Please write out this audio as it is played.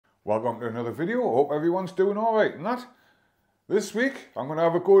Welcome to another video. Hope everyone's doing alright and that. This week I'm going to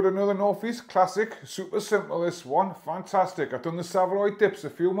have a go at another North East classic. Super simple this one. Fantastic. I've done the Savoy dips a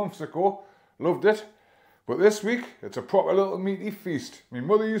few months ago. Loved it. But this week it's a proper little meaty feast. My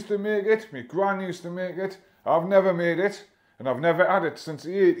mother used to make it. My gran used to make it. I've never made it. And I've never had it since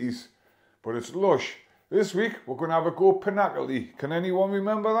the 80s. But it's Lush. This week we're going to have a go at Panackelty. Can anyone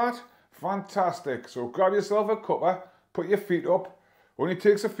remember that? Fantastic. So grab yourself a cuppa. Put your feet up. Only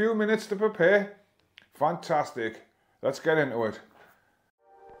takes a few minutes to prepare. Fantastic. Let's get into it.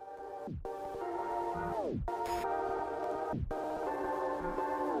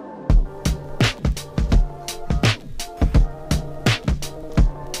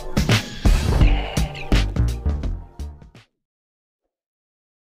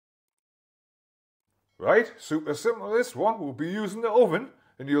 Right, super simple this one. We'll be using the oven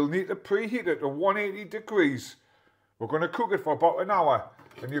and you'll need to preheat it to 180 degrees. We're going to cook it for about an hour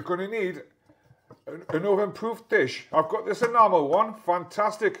and you're going to need an oven-proof dish. I've got this enamel one,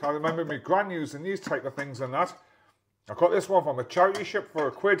 fantastic. I remember my gran using these type of things and that. I got this one from a charity shop for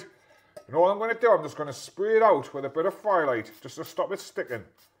 £1. And all I'm going to do, I'm just going to spray it out with a bit of firelight just to stop it sticking.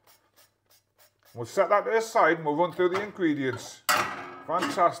 We'll set that to the side and we'll run through the ingredients.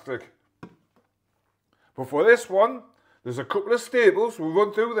 Fantastic. But for this one, there's a couple of staples. We'll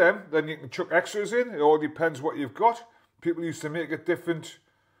run through them, then you can chuck extras in. It all depends what you've got. People used to make it different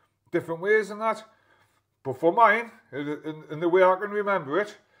ways and that. But for mine, and the way I can remember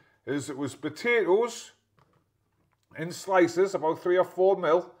it, is it was potatoes in slices, about 3 or 4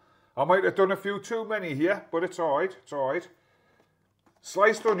 mil. I might have done a few too many here, but it's alright, it's alright.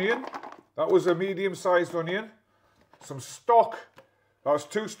 Sliced onion, that was a medium-sized onion. Some stock, that was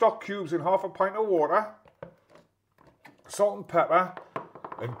 2 stock cubes in half a pint of water. Salt and pepper,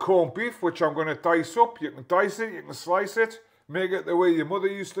 and corned beef, which I'm going to dice up. You can dice it, you can slice it, make it the way your mother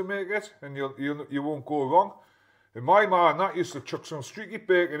used to make it, and you won't go wrong. And my man, that used to chuck some streaky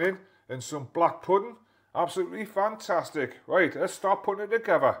bacon in, and some black pudding. Absolutely fantastic. Right, let's start putting it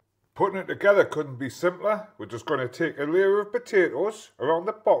together. Putting it together couldn't be simpler. We're just going to take a layer of potatoes around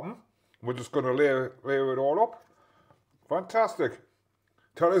the bottom. We're just going to layer it all up. Fantastic.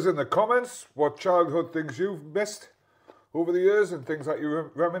 Tell us in the comments what childhood things you've missed over the years and things that you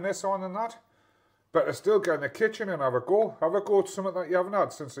reminisce on and that. Better still, get in the kitchen and have a go. Have a go at something that you haven't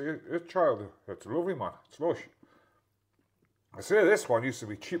had since your childhood. It's lovely, man. It's lush. I say this one used to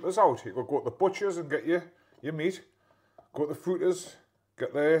be cheap as out. You could go to the butchers and get your meat. Go to the fruiters,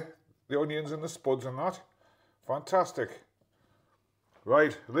 get the onions and the spuds and that. Fantastic.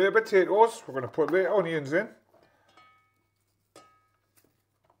 Right, layer potatoes. We're going to put layer onions in.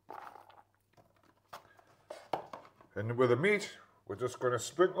 And with the meat, we're just going to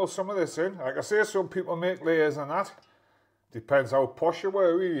sprinkle some of this in. Like I say, some people make layers and that. Depends how posh you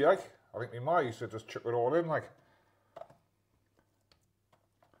were, really, like. I think my ma used to just chuck it all in, like.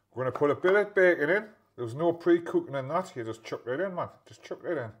 We're going to put a bit of bacon in. There's no pre-cooking in that. You just chuck it in, man. Just chuck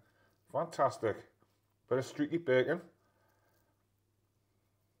it in. Fantastic. Bit of streaky bacon.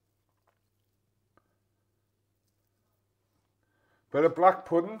 Bit of black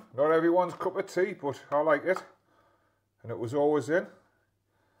pudding. Not everyone's cup of tea, but I like it. And it was always in.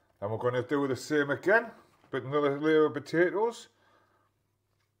 And we're going to do the same again. Put another layer of potatoes.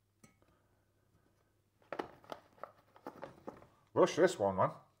 Rush this one,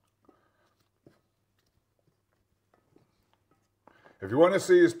 man. If you want to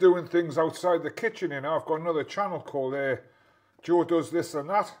see us doing things outside the kitchen, you know, I've got another channel called Joe Does This and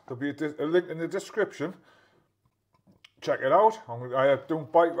That. There'll be a link in the description. Check it out. I have done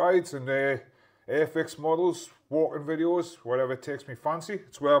bike rides and airfix models, walking videos, whatever it takes me fancy.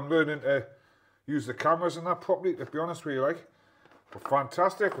 It's where I'm learning to use the cameras and that properly, to be honest with you, like. But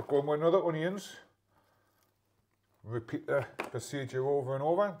fantastic. We're going with another onions. Repeat the procedure over and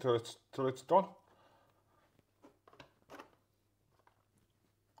over until it's done.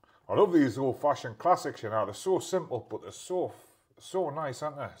 I love these old-fashioned classics, you know. They're so simple, but they're so nice,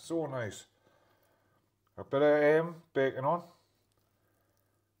 aren't they? So nice. A bit of bacon on.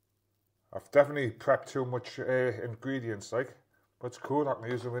 I've definitely prepped too much ingredients, like, but it's cool. I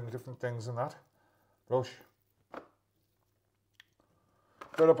can use them in different things and that. Lush.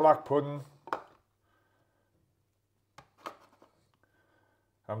 Bit of black pudding.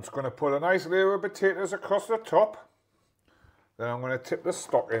 I'm just going to put a nice layer of potatoes across the top. Then I'm going to tip the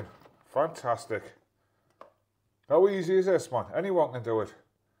stock in. Fantastic. How easy is this, man? Anyone can do it.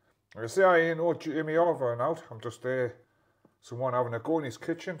 Like I say, I ain't no Jimmy Oliver and out. I'm just someone having a go in his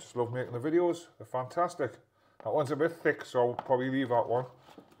kitchen. Just love making the videos. They're fantastic. That one's a bit thick, so I'll probably leave that one.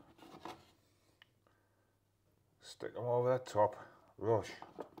 Stick them over the top. Rush.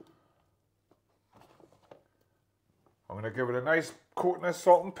 I'm going to give it a nice coating of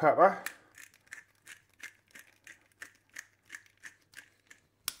salt and pepper.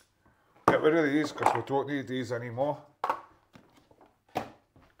 Get rid of these because we don't need these anymore.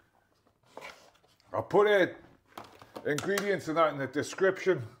 I'll put ingredients in that in the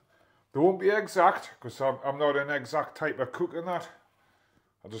description. They won't be exact because I'm not an exact type of cook in that.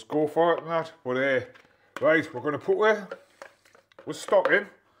 I'll just go for it and that. But right, we're going to put we're stock in.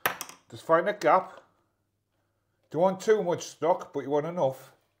 Just find a gap. Don't want too much stock, but you want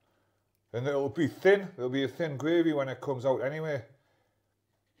enough. And it'll be thin. It'll be a thin gravy when it comes out anyway.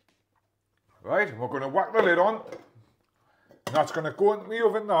 Right, we're going to whack the lid on. And that's going to go into the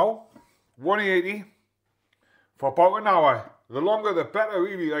oven now. 180 for about an hour. The longer the better,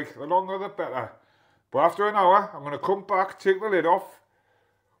 really, like the longer the better. But after an hour, I'm going to come back, take the lid off.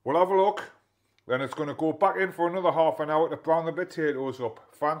 We'll have a look. Then it's going to go back in for another half an hour to brown the potatoes up.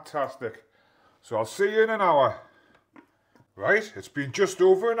 Fantastic. So I'll see you in an hour. Right, it's been just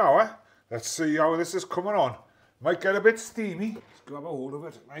over an hour. Let's see how this is coming on. Might get a bit steamy. Let's grab a hold of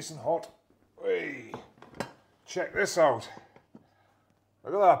it, nice and hot. Hey, check this out.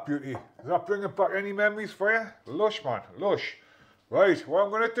 Look at that beauty. Does that bring back any memories for you? Lush, man, lush. Right, what I'm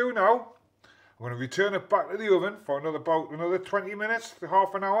going to do now, I'm going to return it back to the oven for about another 20 minutes to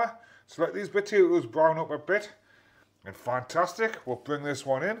half an hour. So let these potatoes brown up a bit. And fantastic, we'll bring this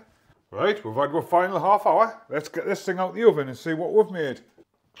one in. Right, we've had our final half hour. Let's get this thing out the oven and see what we've made.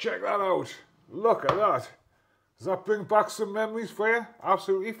 Check that out. Look at that. Does that bring back some memories for you?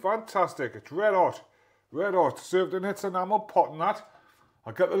 Absolutely fantastic. It's red hot. Red hot. Served in its enamel pot and that.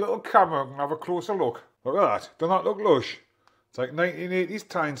 I'll get the little camera and have a closer look. Look at that. Doesn't that look lush? It's like 1980s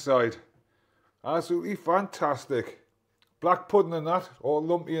Tyneside. Absolutely fantastic. Black pudding and that. All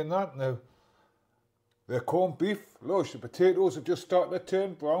lumpy and that now. They're corned beef. Lush. The potatoes are just starting to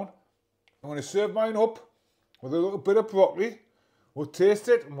turn brown. I'm going to serve mine up with a little bit of broccoli. We'll taste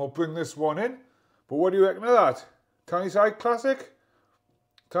it and we'll bring this one in. But what do you reckon of that? Tyneside classic?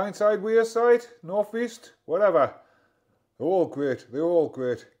 Tyneside, Wearside, North East, whatever. They're all great. They're all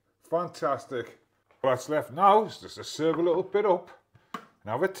great. Fantastic. What's left now is just to serve a little bit up and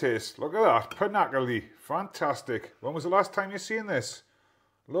have a taste. Look at that. Panackelty. Fantastic. When was the last time you seen this?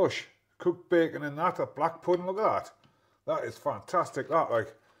 Lush. Cooked bacon and that. A black pudding. Look at that. That is fantastic. That,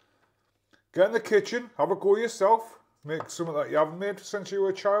 like. Get in the kitchen. Have a go yourself. Make something that you haven't made since you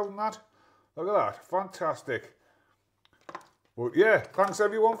were a child and that. Look at that. Fantastic. But yeah, thanks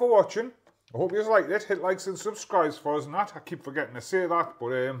everyone for watching. I hope you liked it. Hit likes and subscribes for us and that. I keep forgetting to say that,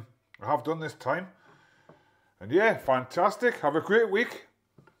 but I have done this time. And yeah, fantastic. Have a great week.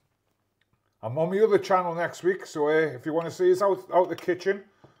 I'm on my other channel next week, so if you want to see us out the kitchen,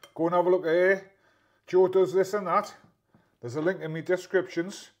 go and have a look at Joe does this and that. There's a link in my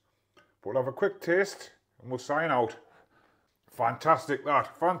descriptions. But we'll have a quick taste and we'll sign out. Fantastic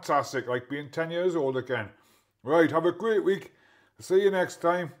that. Fantastic. Like being 10 years old again. Right, have a great week. See you next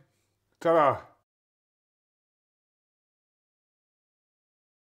time. Ta-da.